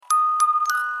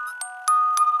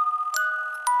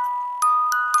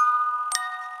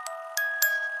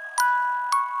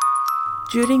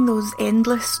During those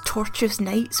endless, tortuous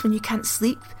nights when you can't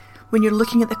sleep, when you're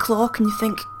looking at the clock and you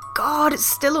think, God, it's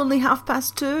still only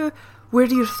 2:30, where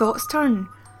do your thoughts turn?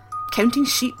 Counting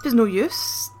sheep is no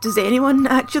use. Does anyone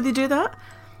actually do that?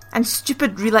 And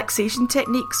stupid relaxation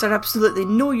techniques are absolutely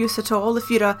no use at all if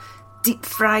you're a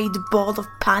deep-fried ball of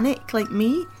panic like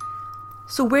me.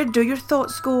 So where do your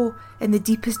thoughts go in the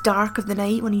deepest dark of the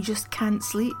night when you just can't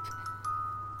sleep?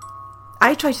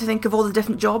 I try to think of all the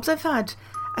different jobs I've had.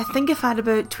 I think I've had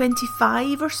about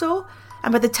 25 or so,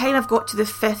 and by the time I've got to the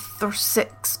 5th or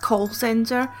 6th call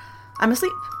centre, I'm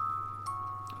asleep.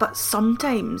 But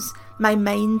sometimes my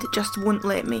mind just won't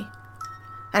let me.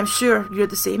 I'm sure you're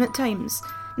the same at times.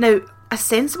 Now, a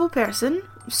sensible person,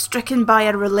 stricken by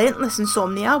a relentless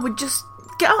insomnia, would just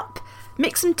get up,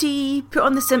 make some tea, put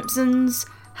on The Simpsons,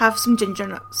 have some ginger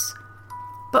nuts.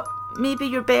 But maybe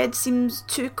your bed seems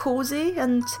too cosy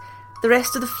and the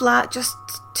rest of the flat just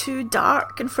too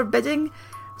dark and forbidding.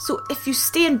 So if you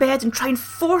stay in bed and try and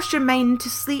force your mind to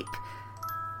sleep,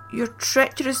 your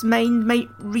treacherous mind might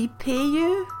repay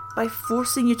you by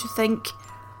forcing you to think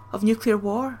of nuclear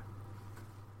war.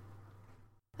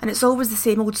 And it's always the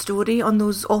same old story on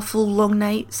those awful long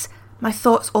nights. My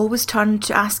thoughts always turn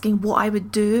to asking what I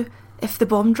would do if the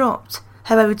bomb dropped,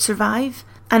 how I would survive.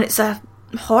 And it's a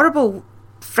horrible,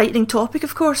 frightening topic,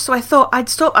 of course, so I thought I'd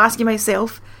stop asking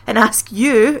myself and ask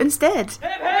you instead.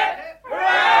 Hip hip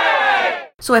hooray!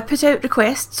 So I put out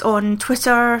requests on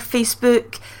Twitter,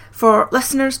 Facebook, for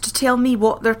listeners to tell me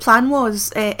what their plan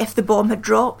was if the bomb had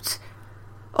dropped.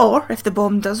 Or if the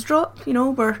bomb does drop,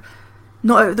 we're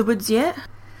not out of the woods yet.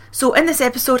 So in this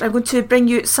episode, I'm going to bring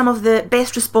you some of the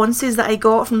best responses that I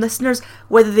got from listeners,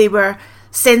 whether they were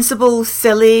sensible,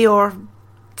 silly, or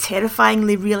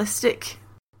terrifyingly realistic.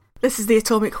 This is the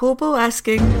Atomic Hobo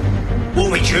asking,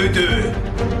 What would you do?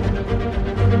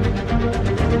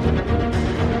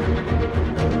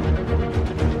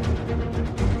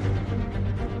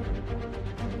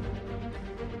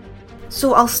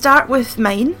 So I'll start with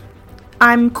mine.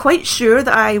 I'm quite sure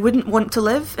that I wouldn't want to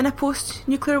live in a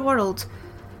post-nuclear world.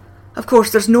 Of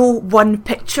course, there's no one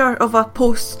picture of a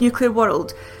post-nuclear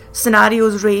world.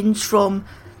 Scenarios range from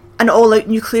an all-out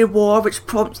nuclear war which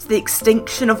prompts the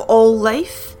extinction of all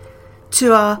life,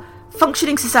 to a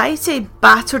functioning society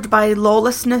battered by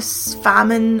lawlessness,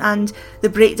 famine, and the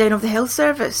breakdown of the health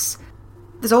service.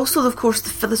 There's also, of course, the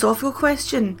philosophical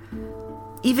question.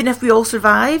 Even if we all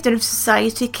survived and if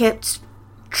society kept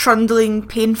trundling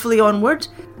painfully onward,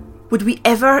 would we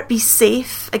ever be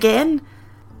safe again?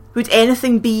 Would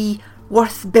anything be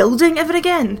worth building ever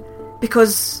again?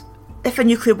 Because if a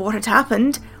nuclear war had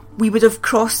happened, we would have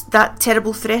crossed that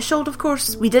terrible threshold, of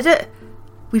course. We did it.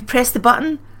 We pressed the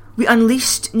button. We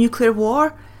unleashed nuclear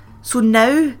war. So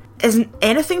now, isn't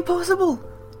anything possible?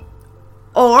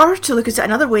 Or, to look at it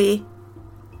another way,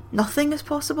 nothing is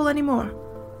possible anymore.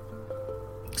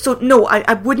 So no,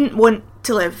 I wouldn't want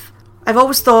to live. I've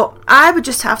always thought I would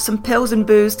just have some pills and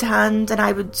booze to hand and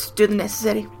I would do the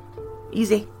necessary.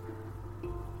 Easy.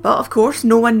 But of course,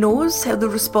 no one knows how they'll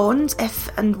respond if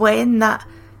and when that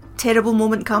terrible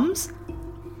moment comes.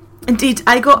 Indeed,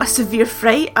 I got a severe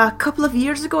fright a couple of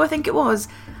years ago, I think it was,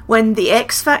 when the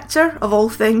X Factor, of all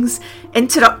things,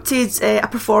 interrupted a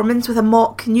performance with a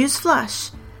mock news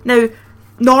flash. Now,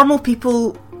 normal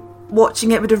people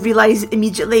watching it would have realised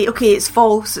immediately, okay, it's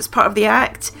false, it's part of the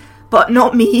act, but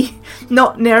not me,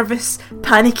 not nervous,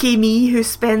 panicky me who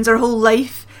spends her whole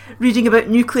life reading about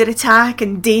nuclear attack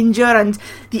and danger and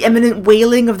the imminent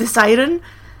wailing of the siren.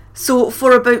 So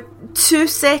for about 2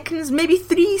 seconds, maybe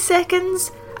 3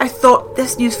 seconds, I thought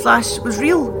this news flash was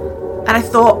real. And I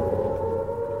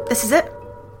thought, this is it.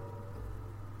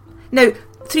 Now,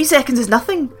 3 seconds is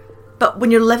nothing, but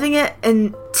when you're living it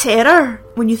in terror,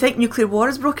 when you think nuclear war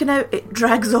has broken out, it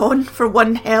drags on for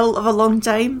one hell of a long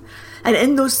time. And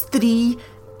in those 3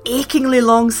 achingly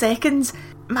long seconds,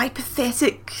 my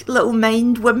pathetic little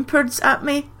mind whimpered at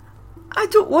me, I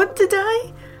don't want to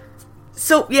die.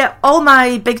 So yeah, all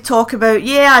my big talk about,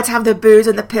 I'd have the booze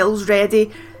and the pills ready,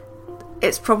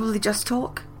 it's probably just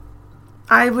talk.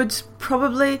 I would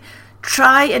probably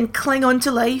try and cling on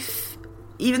to life,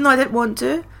 even though I didn't want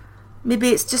to. Maybe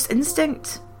it's just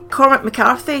instinct. Cormac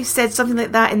McCarthy said something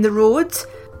like that in The Road,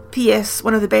 P.S.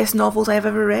 one of the best novels I've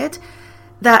ever read,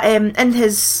 that in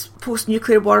his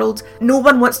post-nuclear world, no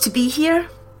one wants to be here,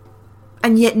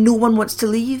 and yet no one wants to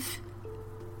leave.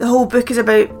 The whole book is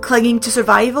about clinging to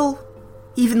survival,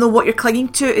 even though what you're clinging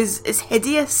to is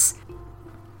hideous.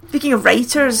 Speaking of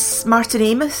writers, Martin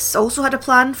Amis also had a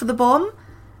plan for the bomb.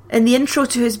 In the intro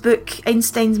to his book,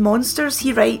 Einstein's Monsters,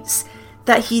 he writes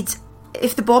that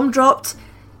if the bomb dropped,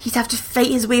 he'd have to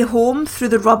fight his way home through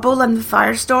the rubble and the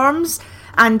firestorms,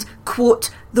 and, quote,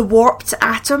 the warped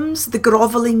atoms, the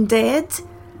grovelling dead.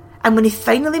 And when he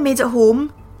finally made it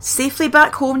home, safely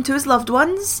back home to his loved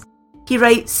ones, he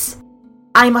writes,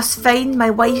 I must find my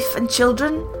wife and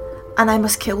children, and I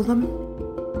must kill them.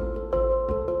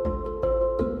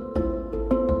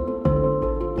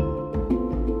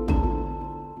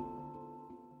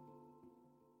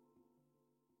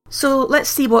 So let's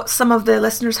see what some of the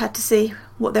listeners had to say,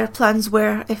 what their plans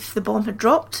were if the bomb had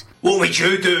dropped. What would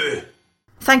you do?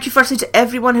 Thank you firstly to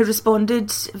everyone who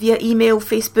responded via email,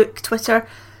 Facebook, Twitter.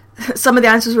 Some of the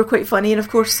answers were quite funny, and of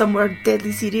course some were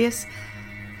deadly serious.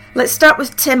 Let's start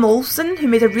with Tim Olsen, who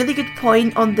made a really good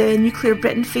point on the Nuclear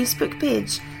Britain Facebook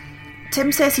page.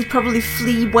 Tim says he'd probably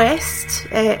flee west,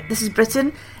 this is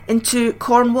Britain, into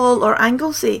Cornwall or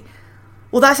Anglesey.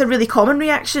 Well, that's a really common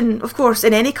reaction, of course,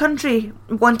 in any country,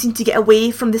 wanting to get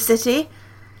away from the city.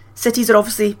 Cities are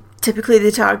obviously typically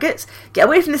the targets. Get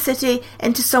away from the city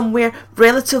into somewhere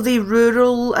relatively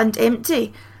rural and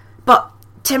empty. But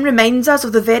Tim reminds us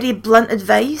of the very blunt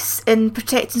advice in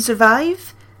Protect and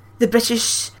Survive, the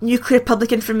British nuclear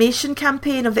public information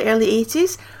campaign of the early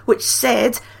 80s, which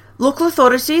said local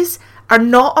authorities are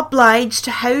not obliged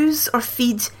to house or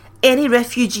feed any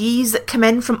refugees that come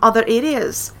in from other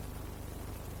areas.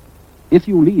 If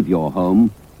you leave your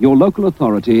home, your local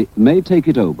authority may take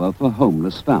it over for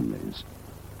homeless families.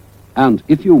 And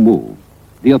if you move,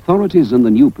 the authorities in the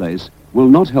new place will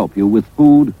not help you with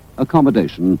food,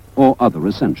 accommodation, or other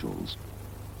essentials.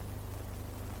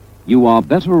 You are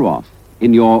better off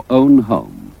in your own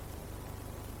home.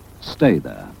 Stay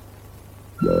there.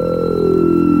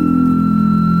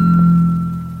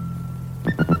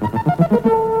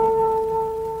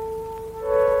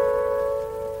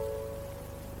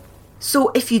 So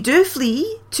if you do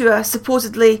flee to a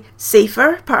supposedly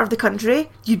safer part of the country,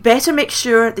 you'd better make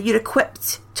sure that you're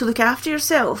equipped to look after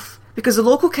yourself, because the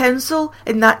local council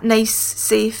in that nice,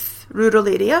 safe, rural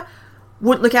area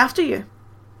won't look after you.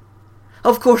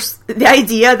 Of course, the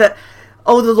idea that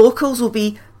all the locals will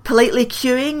be politely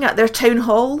queuing at their town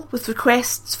hall with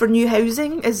requests for new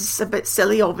housing is a bit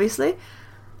silly, obviously.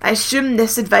 I assume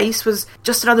this advice was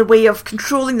just another way of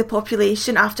controlling the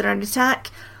population after an attack,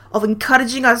 of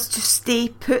encouraging us to stay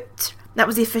put. That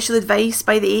was the official advice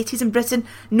by the 80s in Britain.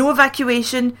 No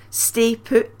evacuation, stay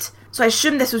put. So I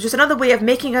assume this was just another way of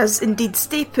making us indeed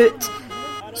stay put,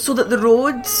 so that the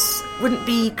roads wouldn't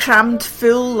be crammed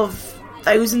full of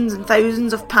thousands and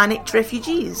thousands of panicked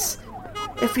refugees.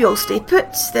 If we all stay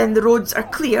put, then the roads are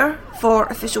clear for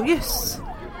official use.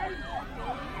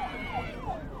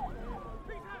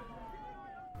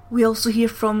 We also hear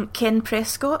from Ken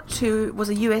Prescott, who was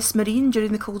a US Marine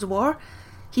during the Cold War.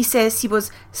 He says he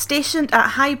was stationed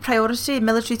at high priority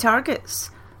military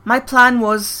targets. My plan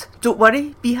was, don't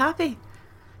worry, be happy.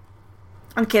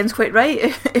 And Ken's quite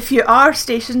right. If you are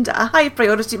stationed at a high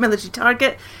priority military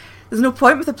target, there's no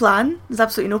point with a plan. There's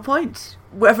absolutely no point.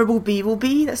 Whatever will be, will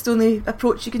be. That's the only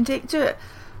approach you can take to it.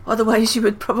 Otherwise you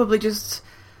would probably just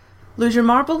lose your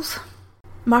marbles.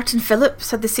 Martin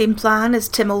Phillips had the same plan as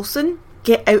Tim Olsen.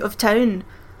 Get out of town,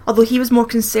 although he was more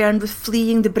concerned with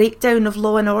fleeing the breakdown of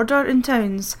law and order in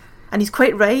towns. And he's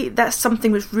quite right, that's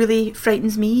something which really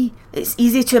frightens me. It's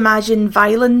easy to imagine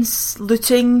violence,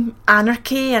 looting,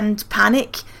 anarchy and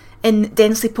panic in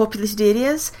densely populated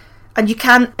areas, and you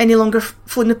can't any longer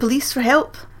phone the police for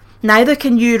help. Neither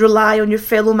can you rely on your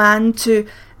fellow man to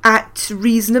act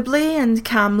reasonably and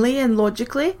calmly and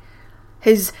logically.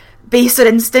 His baser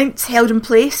instincts held in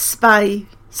place by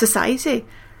society.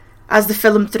 As the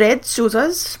film Threads shows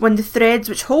us, when the threads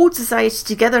which hold society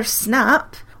together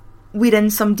snap, we're in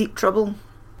some deep trouble.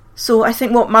 So I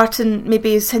think what Martin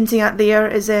maybe is hinting at there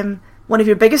is one of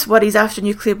your biggest worries after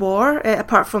nuclear war,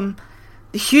 apart from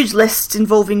the huge list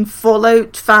involving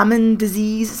fallout, famine,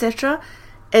 disease, etc.,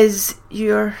 is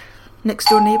your next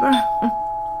door neighbour.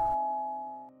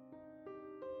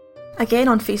 Again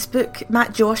on Facebook,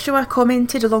 Matt Joshua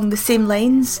commented along the same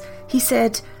lines. He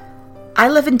said, I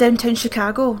live in downtown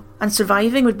Chicago, and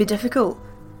surviving would be difficult.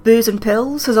 Booze and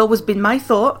pills has always been my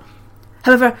thought.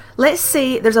 However, let's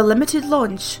say there's a limited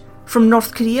launch, from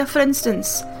North Korea for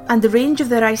instance, and the range of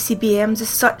their ICBMs is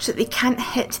such that they can't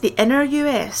hit the inner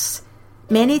US.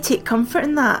 Many take comfort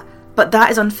in that, but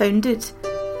that is unfounded.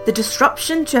 The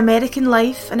disruption to American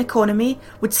life and economy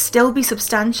would still be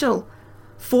substantial.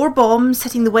 4 bombs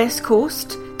hitting the West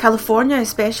Coast, California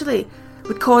especially,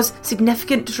 would cause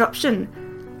significant disruption.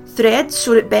 Threads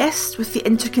showed it best with the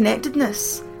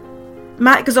interconnectedness.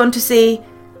 Matt goes on to say,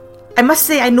 I must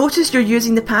say I noticed you're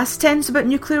using the past tense about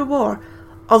nuclear war.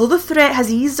 Although the threat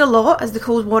has eased a lot as the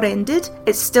Cold War ended,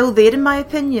 it's still there in my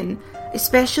opinion,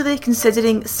 especially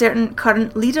considering certain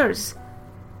current leaders.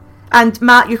 And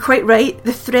Matt, you're quite right,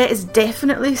 the threat is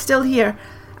definitely still here.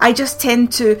 I just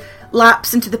tend to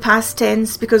lapse into the past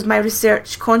tense because my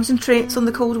research concentrates on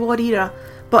the Cold War era.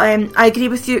 But I agree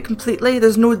with you completely,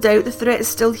 there's no doubt the threat is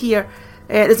still here.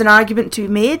 There's an argument to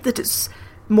be made that it's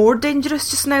more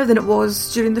dangerous just now than it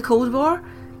was during the Cold War,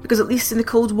 because at least in the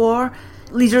Cold War,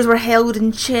 leaders were held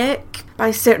in check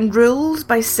by certain rules,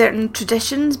 by certain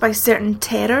traditions, by certain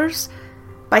terrors,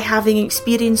 by having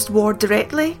experienced war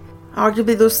directly.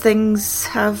 Arguably those things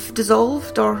have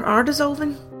dissolved or are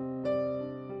dissolving.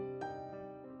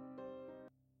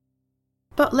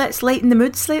 But let's lighten the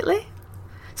mood slightly.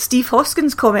 Steve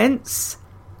Hoskins comments,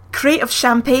 crate of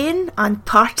champagne and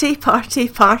party, party,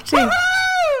 party.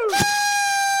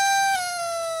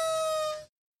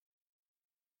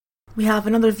 We have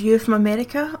another view from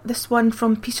America, this one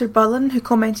from Peter Bullen, who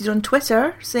commented on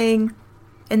Twitter saying,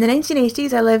 in the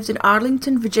 1980s I lived in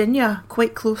Arlington, Virginia,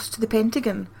 quite close to the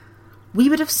Pentagon. We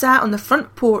would have sat on the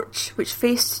front porch which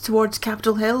faced towards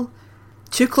Capitol Hill.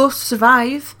 Too close to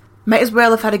survive, might as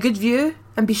well have had a good view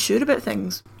and be sure about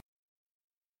things.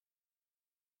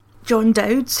 John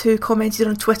Dowds, who commented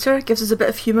on Twitter, gives us a bit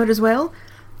of humour as well.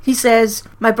 He says,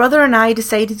 my brother and I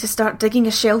decided to start digging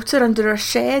a shelter under our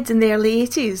shed in the early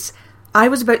 80s. I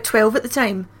was about 12 at the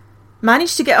time.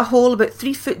 Managed to get a hole about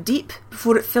 3 foot deep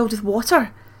before it filled with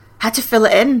water. Had to fill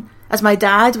it in, as my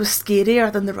dad was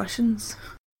scarier than the Russians.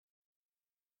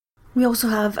 We also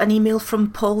have an email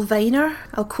from Paul Viner.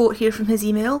 I'll quote here from his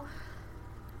email.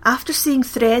 After seeing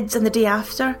Threads and the day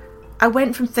after, I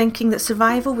went from thinking that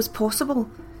survival was possible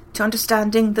to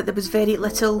understanding that there was very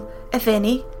little, if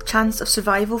any, chance of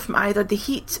survival from either the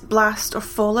heat, blast or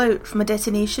fallout from a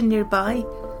detonation nearby.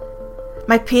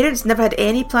 My parents never had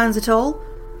any plans at all.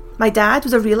 My dad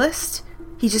was a realist.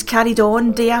 He just carried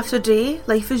on day after day,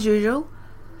 life as usual.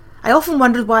 I often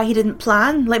wondered why he didn't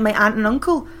plan, like my aunt and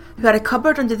uncle, who had a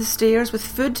cupboard under the stairs with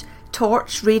food,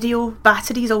 torch, radio,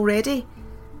 batteries already.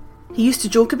 He used to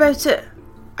joke about it.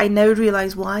 I now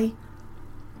realise why.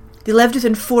 They lived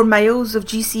within 4 miles of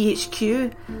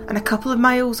GCHQ and a couple of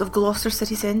miles of Gloucester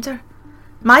city centre.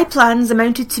 My plans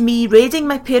amounted to me raiding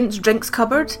my parents' drinks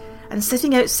cupboard and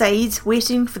sitting outside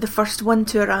waiting for the first one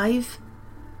to arrive.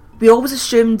 We always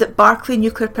assumed that Barclay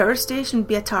Nuclear Power Station would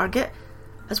be a target,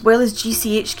 as well as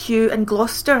GCHQ and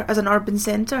Gloucester as an urban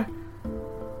centre.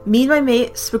 Me and my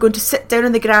mates were going to sit down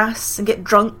on the grass and get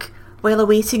drunk while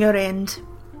awaiting our end.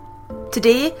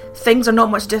 Today, things are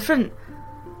not much different.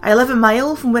 I live a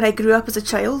mile from where I grew up as a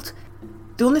child.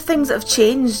 The only things that have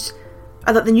changed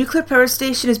are that the nuclear power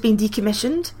station is being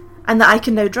decommissioned and that I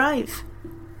can now drive.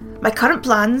 My current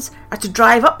plans are to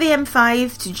drive up the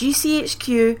M5 to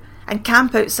GCHQ and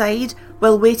camp outside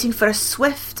while waiting for a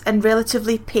swift and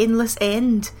relatively painless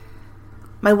end.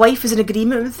 My wife is in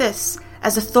agreement with this,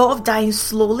 as the thought of dying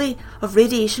slowly of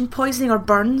radiation poisoning or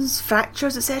burns,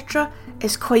 fractures, etc.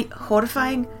 is quite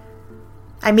horrifying.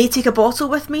 I may take a bottle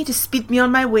with me to speed me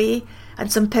on my way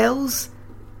and some pills,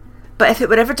 but if it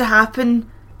were ever to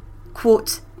happen,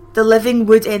 quote, the living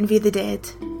would envy the dead.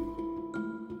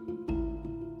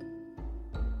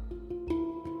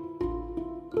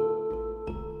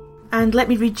 And let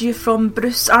me read you from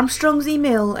Bruce Armstrong's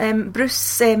email.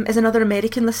 Bruce is another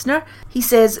American listener. He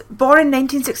says, born in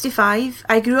 1965,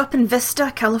 I grew up in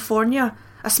Vista, California,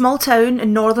 a small town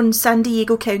in northern San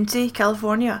Diego County,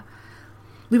 California.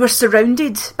 We were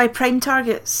surrounded by prime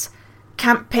targets.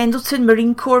 Camp Pendleton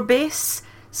Marine Corps Base,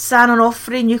 San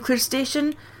Onofre Nuclear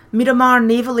Station, Miramar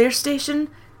Naval Air Station,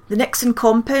 the Nixon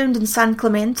compound in San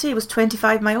Clemente was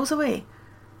 25 miles away.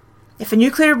 If a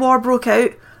nuclear war broke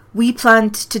out, we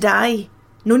planned to die.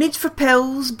 No need for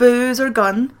pills, booze or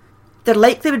gun. There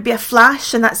likely would be a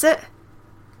flash and that's it.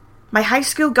 My high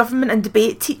school government and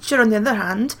debate teacher, on the other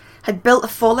hand, had built a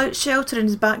fallout shelter in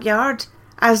his backyard,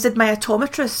 as did my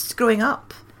optometrist growing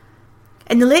up.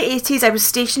 In the late 80s I was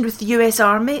stationed with the US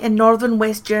Army in northern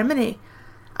West Germany.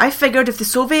 I figured if the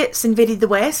Soviets invaded the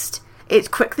West, it'd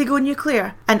quickly go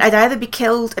nuclear, and I'd either be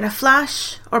killed in a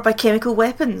flash or by chemical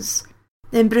weapons.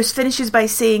 Then Bruce finishes by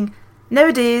saying,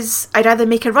 nowadays, I'd either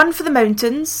make a run for the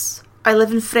mountains, I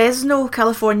live in Fresno,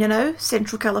 California now,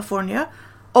 Central California,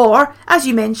 or, as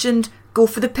you mentioned, go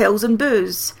for the pills and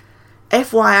booze.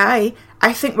 FYI,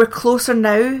 I think we're closer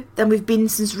now than we've been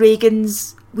since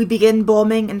Reagan's "we begin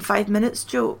bombing in 5 minutes"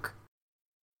 joke.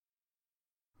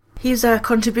 Here's a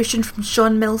contribution from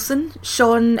Sean Milson.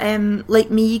 Sean,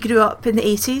 like me, grew up in the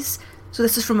 80s, so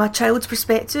this is from a child's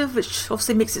perspective, which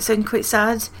obviously makes it sound quite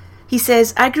sad. He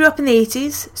says, I grew up in the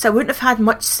 80s, so I wouldn't have had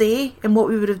much say in what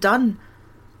we would have done.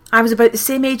 I was about the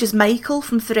same age as Michael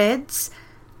from Threads.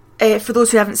 For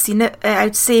those who haven't seen it, I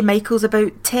would say Michael's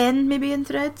about 10 maybe in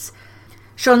Threads.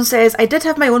 Sean says, I did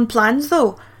have my own plans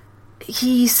though.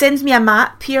 He sends me a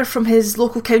map here from his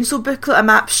local council booklet, a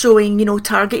map showing,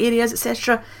 target areas,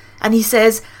 etc. And he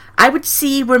says, I would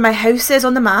see where my house is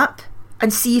on the map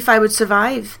and see if I would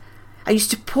survive. I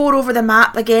used to pore over the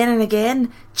map again and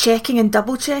again, checking and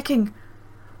double checking.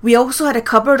 We also had a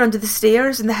cupboard under the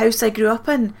stairs in the house I grew up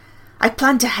in. I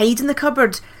planned to hide in the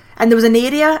cupboard, and there was an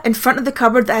area in front of the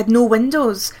cupboard that had no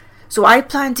windows, so I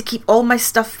planned to keep all my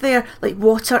stuff there, like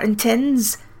water and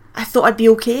tins. I thought I'd be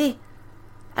okay.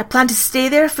 I planned to stay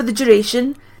there for the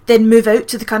duration, then move out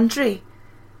to the country.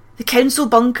 The council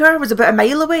bunker was about a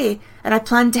mile away, and I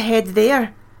planned to head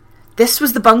there. This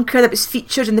was the bunker that was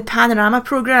featured in the Panorama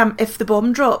programme If the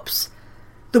Bomb Drops.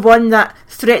 The one that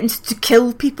threatened to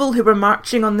kill people who were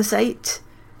marching on the site.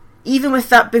 Even with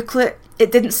that booklet,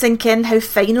 it didn't sink in how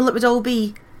final it would all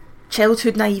be.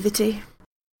 Childhood naivety.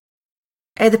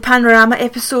 The Panorama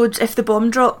episode If the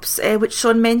Bomb Drops, which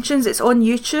Sean mentions, it's on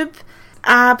YouTube.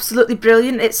 Absolutely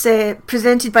brilliant. It's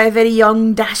presented by a very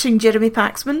young, dashing Jeremy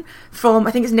Paxman from,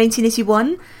 I think it's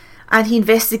 1981. And he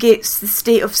investigates the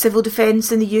state of civil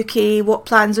defence in the UK, what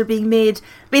plans are being made.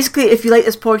 Basically, if you like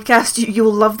this podcast, you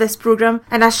will love this programme.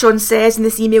 And as Sean says in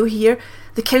this email here,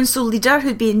 the council leader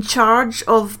who'd be in charge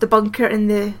of the bunker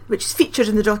which is featured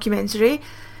in the documentary,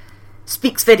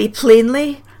 speaks very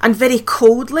plainly and very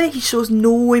coldly. He shows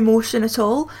no emotion at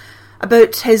all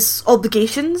about his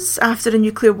obligations after a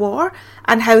nuclear war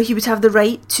and how he would have the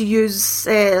right to use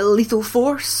lethal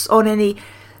force on any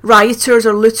rioters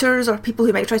or looters or people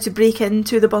who might try to break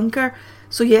into the bunker.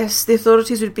 So yes, the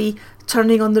authorities would be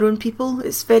turning on their own people.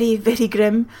 It's very, very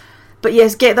grim. But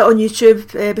yes, get that on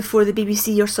YouTube before the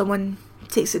BBC or someone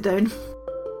takes it down.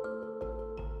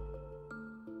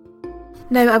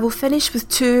 Now I will finish with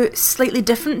two slightly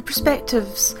different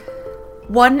perspectives.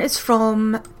 One is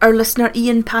from our listener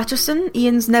Ian Patterson.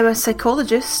 Ian's now a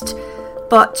psychologist,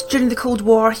 but during the Cold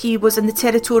War he was in the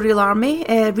Territorial Army,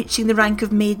 reaching the rank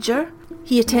of Major.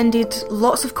 He attended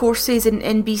lots of courses in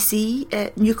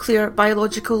NBC, nuclear,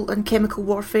 biological and chemical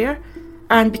warfare,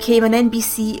 and became an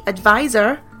NBC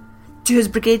advisor to his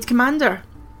brigade commander.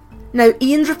 Now,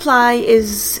 Ian's reply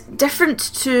is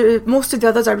different to most of the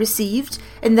others I received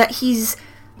in that he's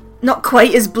not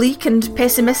quite as bleak and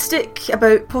pessimistic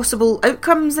about possible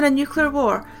outcomes in a nuclear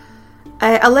war.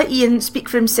 I'll let Ian speak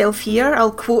for himself here.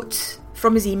 I'll quote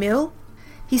from his email.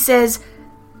 He says,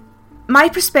 "My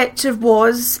perspective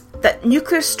was that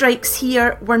nuclear strikes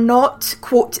here were not,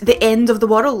 quote, the end of the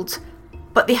world,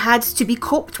 but they had to be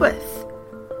coped with.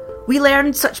 We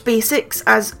learned such basics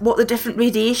as what the different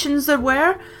radiations there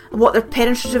were and what their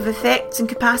penetrative effects and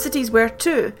capacities were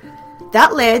too.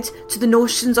 That led to the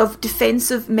notions of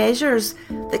defensive measures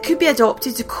that could be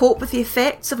adopted to cope with the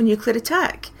effects of a nuclear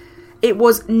attack. It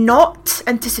was not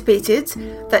anticipated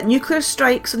that nuclear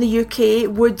strikes on the UK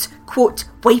would, quote,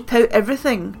 wipe out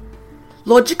everything.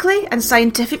 Logically and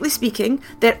scientifically speaking,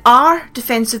 there are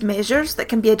defensive measures that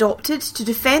can be adopted to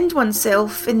defend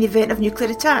oneself in the event of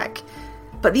nuclear attack,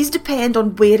 but these depend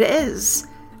on where it is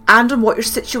and on what your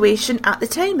situation at the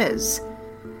time is.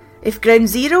 If ground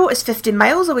zero is 15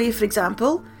 miles away, for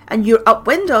example, and you're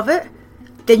upwind of it,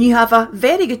 then you have a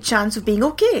very good chance of being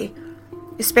okay,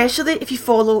 especially if you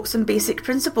follow some basic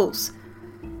principles."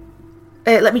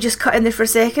 Let me just cut in there for a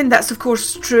second. That's of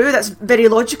course true. That's very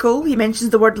logical. He mentions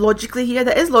the word logically here.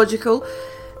 That is logical.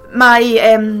 My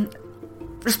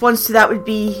response to that would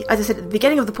be, as I said at the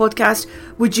beginning of the podcast,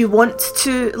 would you want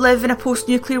to live in a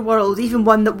post-nuclear world, even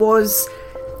one that was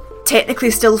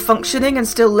technically still functioning and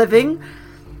still living?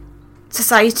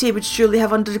 Society would surely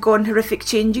have undergone horrific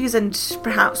changes and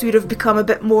perhaps we would have become a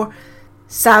bit more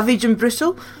savage and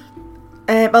brutal.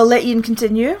 I'll let Ian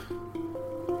continue.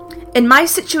 "In my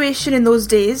situation in those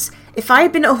days, if I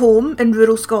had been at home in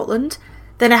rural Scotland,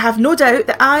 then I have no doubt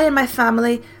that I and my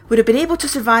family would have been able to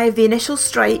survive the initial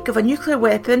strike of a nuclear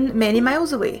weapon many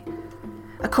miles away.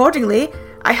 Accordingly,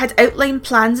 I had outlined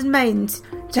plans in mind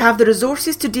to have the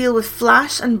resources to deal with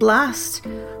flash and blast,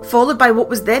 followed by what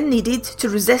was then needed to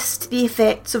resist the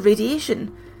effects of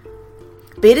radiation.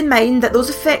 Bear in mind that those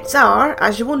effects are,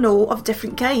 as you will know, of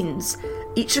different kinds,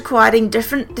 each requiring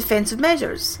different defensive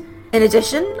measures. In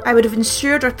addition, I would have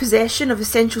ensured our possession of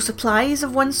essential supplies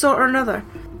of one sort or another."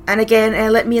 And again,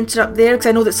 let me interrupt there because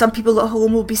I know that some people at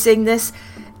home will be saying this.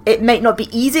 It might not be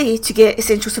easy to get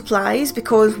essential supplies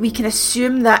because we can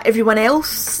assume that everyone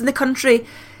else in the country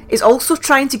is also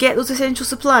trying to get those essential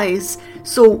supplies.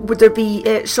 So would there be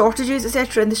shortages,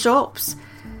 etc. in the shops?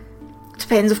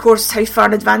 Depends, of course, how far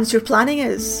in advance your planning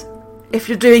is. If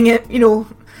you're doing it,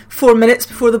 4 minutes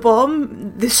before the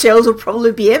bomb, the shelves will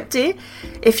probably be empty.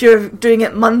 If you're doing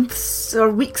it months or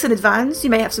weeks in advance, you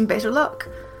may have some better luck.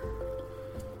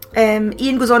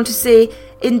 Ian goes on to say,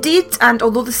 indeed, and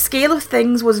although the scale of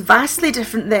things was vastly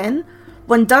different then,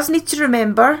 one does need to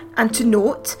remember and to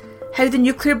note how the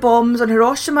nuclear bombs on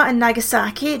Hiroshima and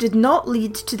Nagasaki did not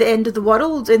lead to the end of the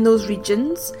world in those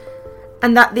regions,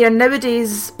 and that they are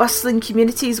nowadays bustling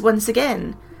communities once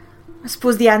again. I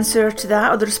suppose the answer to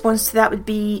that, or the response to that, would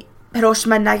be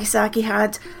Hiroshima and Nagasaki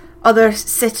had other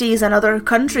cities and other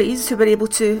countries who were able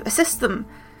to assist them.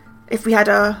 If we had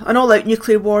an all-out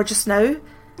nuclear war just now,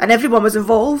 and everyone was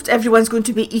involved, everyone's going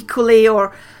to be equally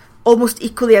or almost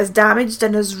equally as damaged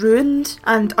and as ruined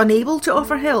and unable to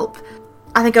offer help.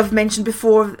 I think I've mentioned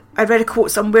before, I read a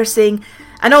quote somewhere saying,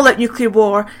 an all-out nuclear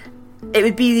war, it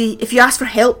would be, if you ask for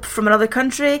help from another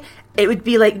country, it would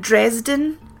be like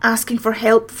Dresden asking for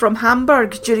help from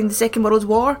Hamburg during the Second World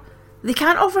War. They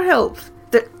can't offer help.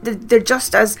 They're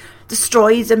just as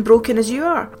destroyed and broken as you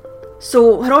are.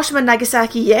 So Hiroshima and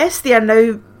Nagasaki, yes, they are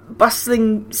now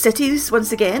bustling cities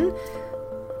once again,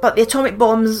 but the atomic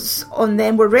bombs on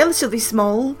them were relatively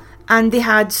small, and they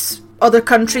had other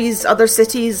countries, other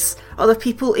cities, other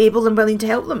people able and willing to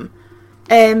help them.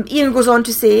 Ian goes on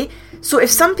to say, so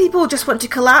if some people just want to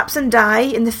collapse and die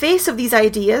in the face of these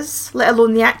ideas, let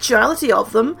alone the actuality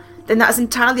of them, then that is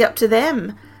entirely up to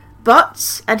them.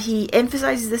 But, and he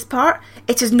emphasises this part,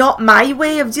 it is not my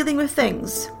way of dealing with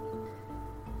things.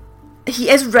 He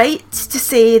is right to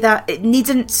say that it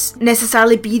needn't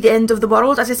necessarily be the end of the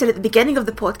world. As I said at the beginning of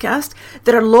the podcast,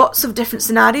 there are lots of different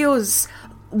scenarios.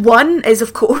 One is,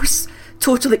 of course,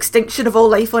 total extinction of all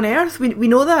life on Earth. We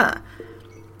know that.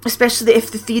 Especially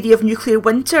if the theory of nuclear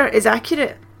winter is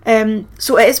accurate.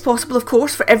 So it is possible, of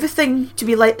course, for everything to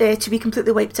be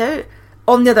completely wiped out.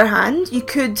 On the other hand, you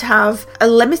could have a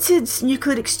limited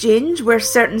nuclear exchange where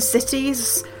certain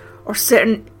cities or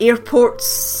certain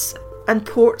airports and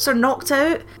ports are knocked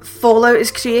out. Fallout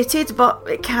is created, but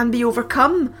it can be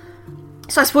overcome.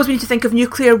 So I suppose we need to think of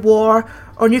nuclear war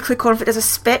or nuclear conflict as a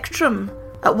spectrum.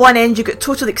 At one end you've got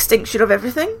total extinction of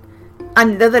everything,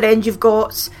 and at the other end you've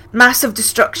got massive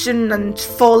destruction and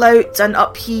fallout and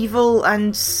upheaval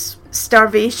and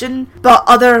starvation, but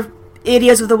other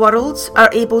areas of the world are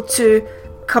able to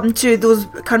come to those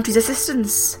countries'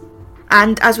 assistance,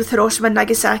 and as with Hiroshima and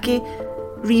Nagasaki,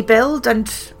 rebuild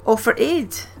and offer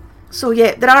aid. So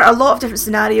yeah, there are a lot of different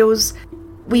scenarios.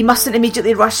 We mustn't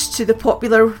immediately rush to the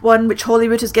popular one which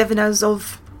Hollywood has given us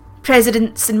of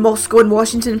presidents in Moscow and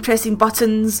Washington pressing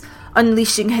buttons,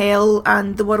 unleashing hell,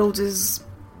 and the world is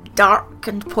dark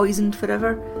and poisoned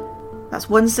forever. That's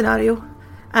one scenario.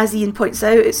 As Ian points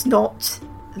out, it's not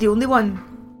the only one.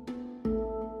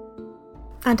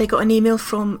 And I got an email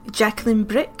from Jacqueline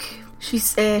Brick.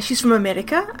 She's from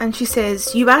America, and she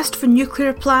says, you asked for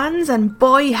nuclear plans, and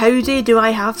boy howdy do I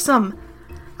have some.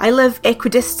 I live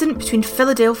equidistant between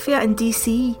Philadelphia and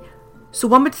DC, so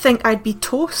one would think I'd be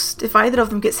toast if either of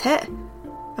them gets hit.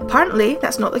 Apparently,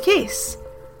 that's not the case.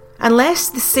 Unless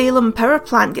the Salem power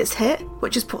plant gets hit,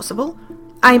 which is possible,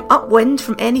 I'm upwind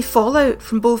from any fallout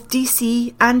from both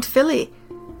DC and Philly.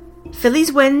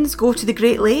 Philly's winds go to the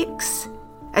Great Lakes,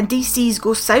 and DC's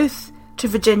go south to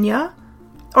Virginia,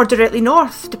 or directly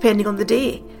north, depending on the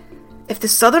day. If the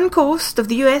southern coast of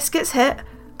the US gets hit,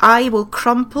 I will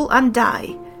crumple and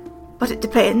die. But it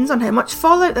depends on how much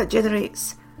fallout that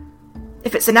generates.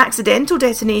 If it's an accidental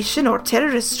detonation or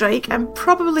terrorist strike, I'm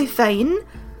probably fine,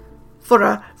 for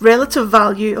a relative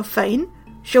value of fine.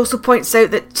 She also points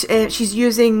out that she's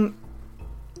using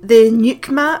the nuke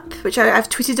map, which I've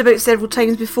tweeted about several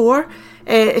times before.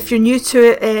 If you're new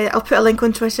to it, I'll put a link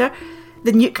on Twitter.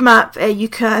 The nuke map,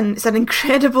 it's an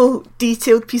incredible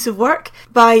detailed piece of work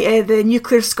by the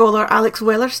nuclear scholar Alex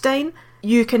Wellerstein.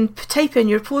 You can type in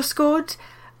your postcode,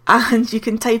 and you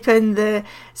can type in the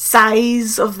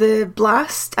size of the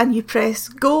blast, and you press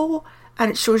go,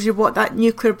 and it shows you what that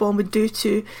nuclear bomb would do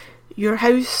to your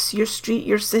house, your street,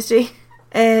 your city.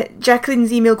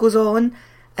 Jacqueline's email goes on.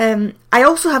 I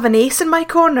also have an ace in my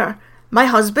corner. My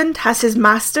husband has his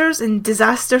master's in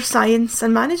disaster science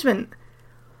and management.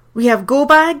 We have go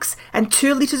bags and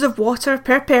 2 litres of water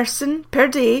per person per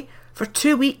day for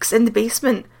 2 weeks in the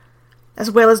basement, as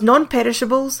well as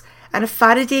non-perishables and a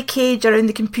Faraday cage around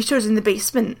the computers in the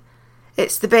basement.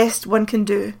 It's the best one can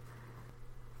do.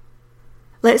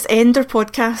 Let's end our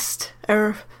podcast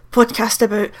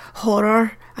about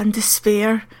horror and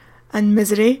despair and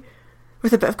misery,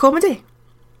 with a bit of comedy.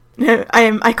 Now,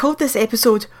 I called this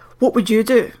episode What Would You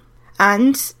Do?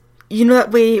 And you know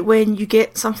that way when you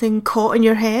get something caught in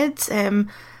your head,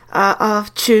 a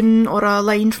tune or a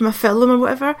line from a film or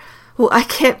whatever? Well, I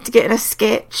kept getting a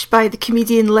sketch by the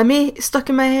comedian Lemmy stuck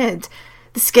in my head.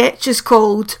 The sketch is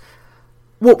called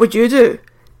What Would You Do?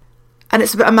 And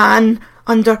it's about a man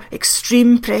under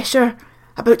extreme pressure,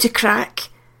 about to crack,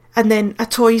 and then a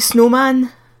toy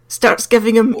snowman starts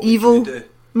giving him evil,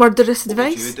 murderous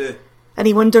advice. And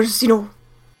he wonders,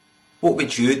 What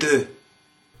would you do?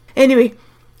 Anyway,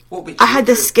 I had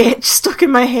this sketch stuck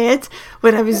in my head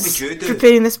when I was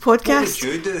preparing this podcast.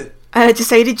 What would you do? And I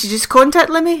decided to just contact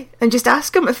Limmy and just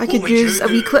ask him if I could use a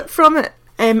wee clip from it.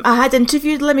 I had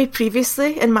interviewed Limmy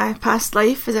previously in my past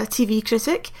life as a TV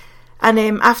critic, and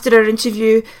after our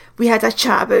interview we had a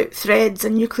chat about threads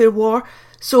and nuclear war.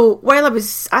 So while I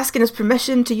was asking his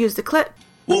permission to use the clip,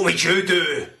 What would you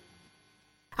do?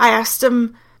 I asked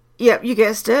him, yep, you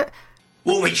guessed it.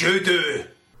 What would you do?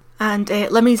 And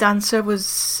Limmy's answer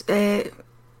was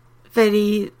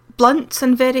very blunt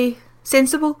and very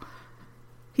sensible.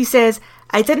 He says,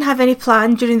 I didn't have any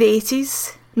plan during the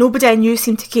 80s. Nobody I knew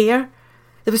seemed to care.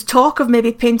 There was talk of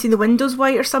maybe painting the windows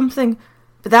white or something,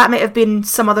 but that might have been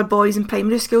some other boys in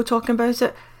primary school talking about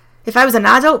it. If I was an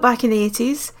adult back in the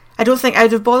 80s, I don't think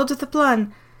I'd have bothered with the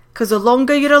plan, because the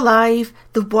longer you're alive,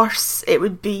 the worse it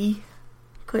would be.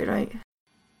 Quite right.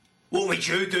 What would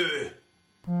you do?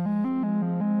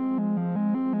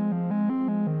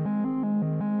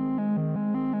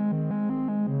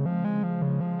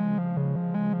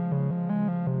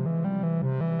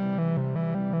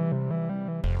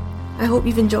 I hope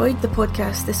you've enjoyed the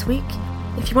podcast this week.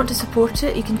 If you want to support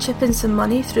it, you can chip in some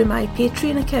money through my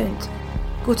Patreon account.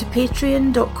 Go to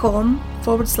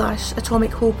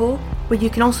patreon.com/Atomic Hobo, where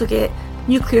you can also get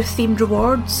nuclear themed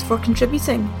rewards for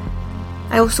contributing.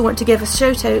 I also want to give a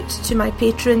shout out to my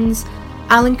patrons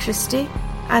Alan Christie,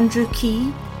 Andrew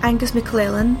Key, Angus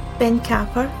McClellan, Ben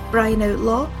Capper, Brian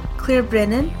Outlaw, Claire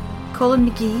Brennan, Colin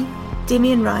McGee,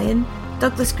 Damien Ryan,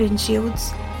 Douglas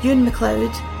Greenshields, Ewan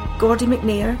MacLeod, Gordy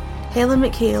McNair, Helen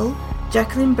McHale,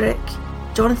 Jacqueline Brick,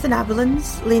 Jonathan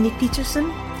Abelins, Lainey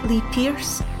Peterson, Lee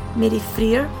Pearce, Mary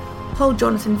Freer, Paul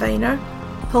Jonathan Viner,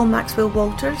 Paul Maxwell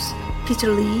Walters, Peter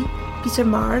Lee, Peter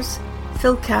Mars,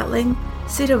 Phil Catling,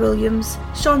 Sarah Williams,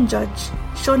 Sean Judge,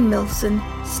 Sean Milson,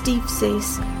 Steve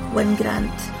Sace, Wyn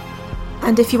Grant.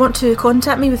 And if you want to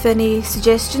contact me with any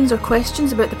suggestions or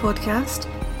questions about the podcast,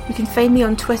 you can find me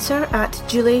on Twitter at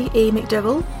Julie A.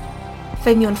 McDowell,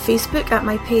 find me on Facebook at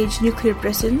my page Nuclear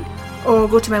Britain, or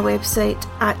go to my website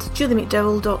at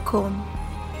juliemcdowell.com.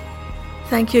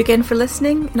 Thank you again for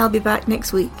listening, and I'll be back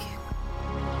next week.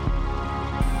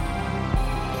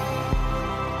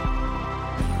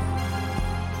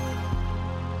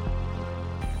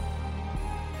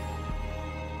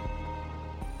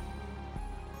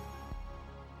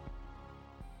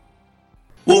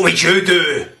 What would you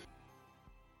do?